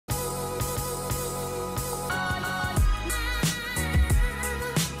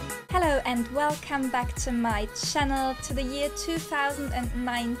and welcome back to my channel, to the year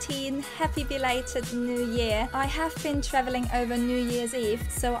 2019. Happy belated New Year. I have been traveling over New Year's Eve,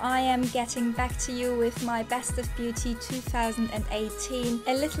 so I am getting back to you with my Best of Beauty 2018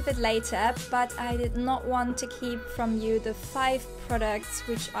 a little bit later, but I did not want to keep from you the 5 products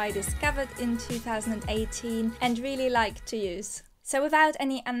which I discovered in 2018 and really like to use. So without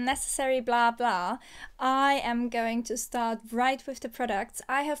any unnecessary blah blah, I am going to start right with the products.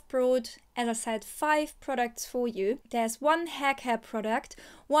 I have brought, as I said, 5 products for you. There's 1 hair care product,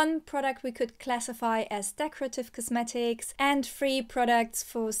 1 product we could classify as decorative cosmetics, and 3 products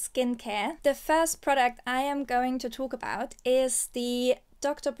for skincare. The first product I am going to talk about is the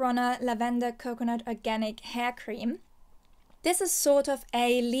Dr. Bronner Lavender Coconut Organic Hair Cream. This is sort of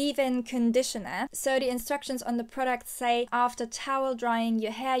a leave-in conditioner. So the instructions on the product say after towel drying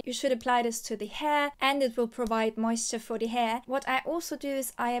your hair, you should apply this to the hair and it will provide moisture for the hair. What I also do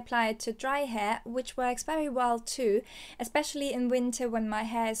is I apply it to dry hair, which works very well too, especially in winter when my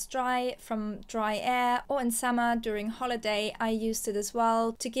hair is dry from dry air, or in summer during holiday. I used it as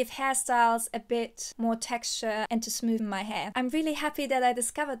well to give hairstyles a bit more texture and to smoothen my hair. I'm really happy that I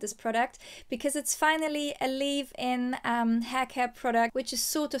discovered this product because it's finally a leave-in hair care product, which is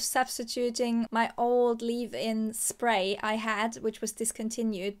sort of substituting my old leave-in spray I had, which was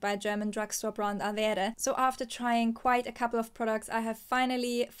discontinued by German drugstore brand Avere. So after trying quite a couple of products, I have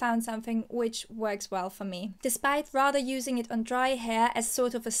finally found something which works well for me. Despite rather using it on dry hair as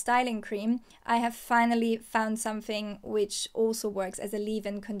sort of a styling cream, I have finally found something which also works as a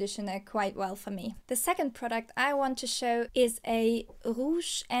leave-in conditioner quite well for me. The second product I want to show is a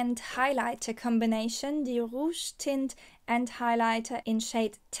rouge and highlighter combination, the Rouge Tint and highlighter in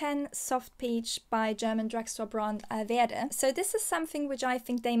shade 10 Soft Peach by German drugstore brand Avere. So this is something which I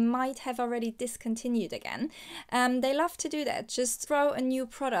think they might have already discontinued again. They love to do that, just throw a new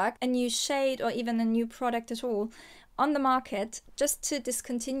product, a new shade, or even a new product at all on the market just to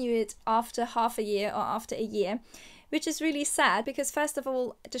discontinue it after half a year or after a year. Which is really sad because first of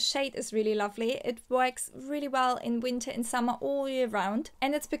all, the shade is really lovely. It works really well in winter and summer all year round.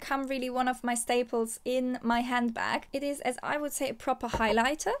 And it's become really one of my staples in my handbag. It is, as I would say, a proper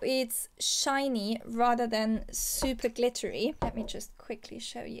highlighter. It's shiny rather than super glittery. Let me just quickly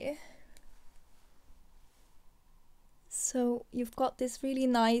show you. So you've got this really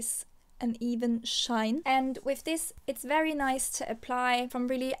nice an even shine, and with this it's very nice to apply from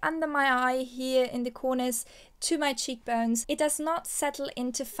really under my eye here in the corners to my cheekbones. It does not settle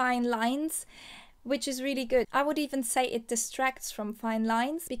into fine lines, which is really good. I would even say it distracts from fine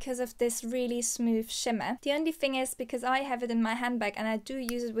lines because of this really smooth shimmer. The only thing is, because I have it in my handbag and I do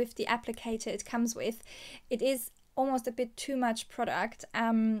use it with the applicator it comes with, it is almost a bit too much product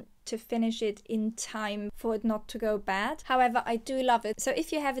to finish it in time for it not to go bad. However, I do love it. So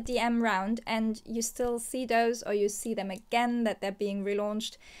if you have a DM round and you still see those, or you see them again that they're being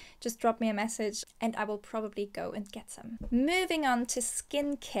relaunched, just drop me a message and I will probably go and get some. Moving on to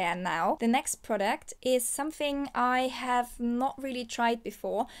skincare now. The next product is something I have not really tried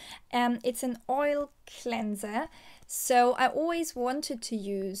before. It's an oil cleanser. So I always wanted to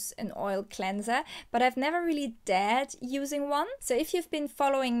use an oil cleanser, but I've never really dared using one. So if you've been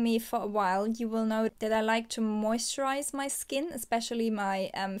following me for a while, you will know that I like to moisturize my skin, especially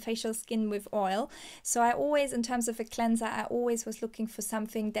my facial skin, with oil. So I always, in terms of a cleanser, I always was looking for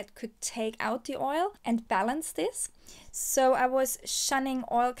something that could take out the oil and balance this. So I was shunning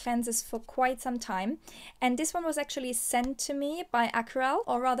oil cleansers for quite some time, and this one was actually sent to me by Aquarelle,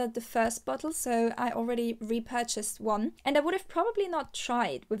 or rather the first bottle, so I already repurchased one, and I would have probably not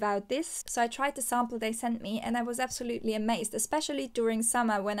tried without this. So I tried the sample they sent me and I was absolutely amazed, especially during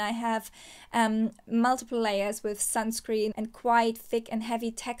summer when I have multiple layers with sunscreen and quite thick and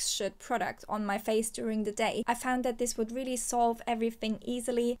heavy textured product on my face during the day. I found that this would really solve everything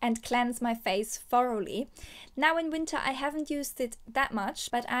easily and cleanse my face thoroughly. Now in winter I haven't used it that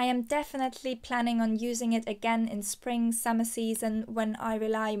much, but I am definitely planning on using it again in spring, summer season, when I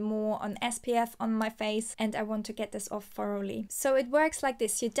rely more on SPF on my face and I want to get this off thoroughly. So it works like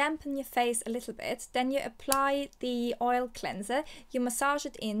this: you dampen your face a little bit, then you apply the oil cleanser, you massage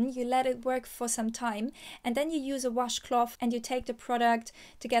it in, you let it work for some time, and then you use a washcloth and you take the product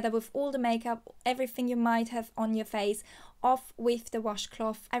together with all the makeup, everything you might have on your face, off with the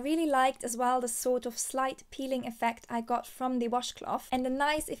washcloth. I really liked as well the sort of slight peeling effect I got from the washcloth, and the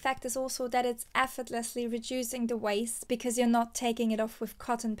nice effect is also that it's effortlessly reducing the waste because you're not taking it off with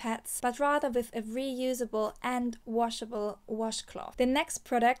cotton pads, but rather with a reusable and washable washcloth. The next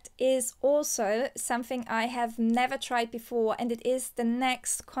product is also something I have never tried before, and it is the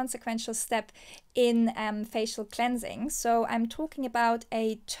next consequential step in facial cleansing. So I'm talking about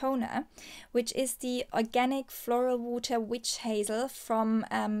a toner, which is the organic floral water witch hazel from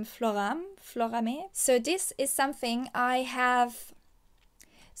Florame. So this is something I've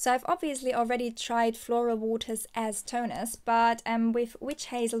obviously already tried floral waters as toners, but with witch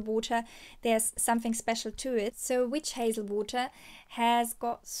hazel water there's something special to it. So witch hazel water has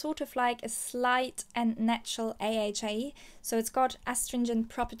got sort of like a slight and natural AHA, so it's got astringent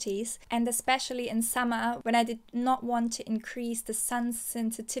properties, and especially in summer when I did not want to increase the sun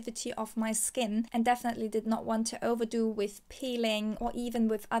sensitivity of my skin and definitely did not want to overdo with peeling or even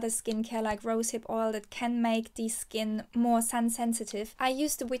with other skincare like rosehip oil that can make the skin more sun sensitive, I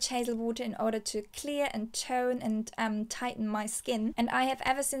used the witch hazel water in order to clear and tone and tighten my skin, and I have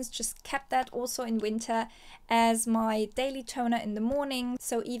ever since just kept that also in winter as my daily toner in the morning.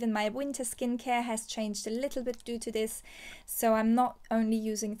 So even my winter skincare has changed a little bit due to this. So I'm not only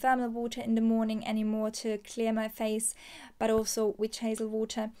using thermal water in the morning anymore to clear my face, but also witch hazel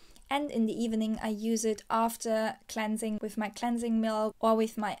water. And in the evening I use it after cleansing with my cleansing milk, or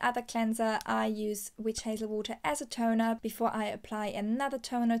with my other cleanser I use witch hazel water as a toner before I apply another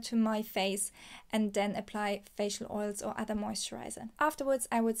toner to my face and then apply facial oils or other moisturizer. Afterwards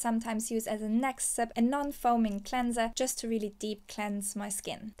I would sometimes use as a next step a non-foaming cleanser just to really deep cleanse my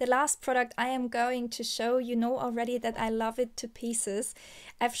skin. The last product I am going to show, you know already that I love it to pieces.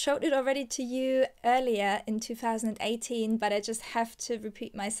 I've showed it already to you earlier in 2018, but I just have to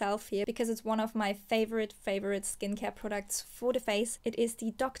repeat myself here because it's one of my favorite skincare products for the face. It is the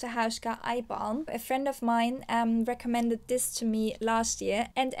Dr. Hauschka Eye Balm. A friend of mine recommended this to me last year,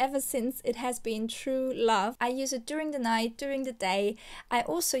 and ever since it has been true love. I use it during the night, during the day. I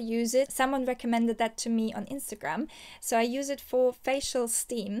also use it, someone recommended that to me on Instagram, so I use it for facial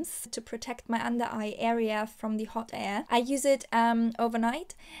steams to protect my under eye area from the hot air. I use it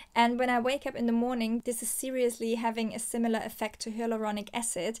overnight, and when I wake up in the morning, this is seriously having a similar effect to hyaluronic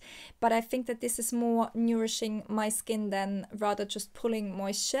acid, but I think that this is more nourishing my skin than rather just pulling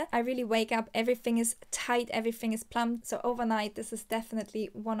moisture. I really wake up, everything is tight, everything is plump, so overnight this is definitely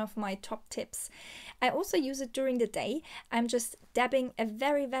one of my top tips. I also use it during the day. I'm just dabbing a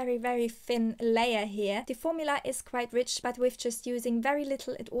very thin layer here. The formula is quite rich, but with just using very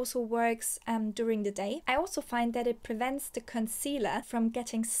little it also works during the day. I also find that it prevents the concealer from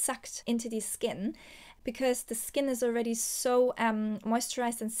getting sucked into the skin, because the skin is already so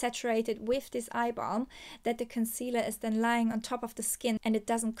moisturized and saturated with this eye balm that the concealer is then lying on top of the skin and it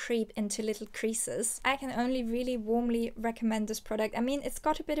doesn't creep into little creases. I can only really warmly recommend this product. I mean, it's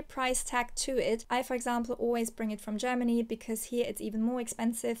got a bit of price tag to it. I, for example, always bring it from Germany because here it's even more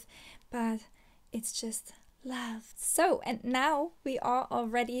expensive, but it's just love. So, and now we are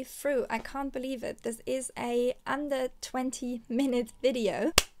already through. I can't believe it. This is a under 20-minute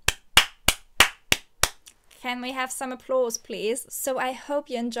video. Can we have some applause, please? So I hope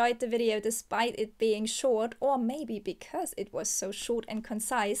you enjoyed the video despite it being short, or maybe because it was so short and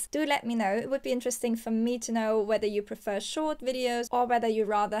concise. Do let me know. It would be interesting for me to know whether you prefer short videos or whether you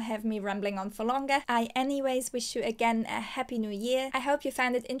rather have me rambling on for longer. I anyways wish you again a happy new year. I hope you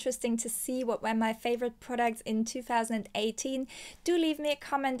found it interesting to see what were my favorite products in 2018. Do leave me a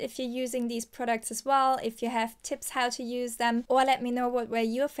comment if you're using these products as well, if you have tips how to use them, or let me know what were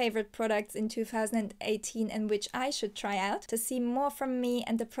your favorite products in 2018 and which I should try out. To see more from me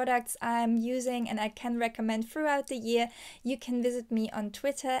and the products I'm using and I can recommend throughout the year, you can visit me on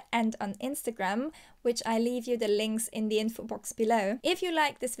Twitter and on Instagram, which I leave you the links in the info box below. If you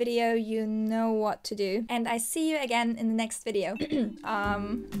like this video, you know what to do. And I see you again in the next video. I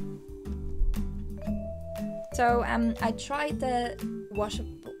tried the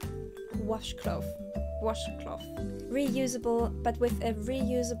washcloth. Reusable, but with a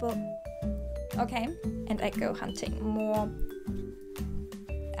reusable... Okay, and I go hunting more.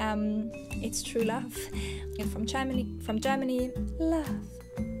 It's true love. And from Germany, love.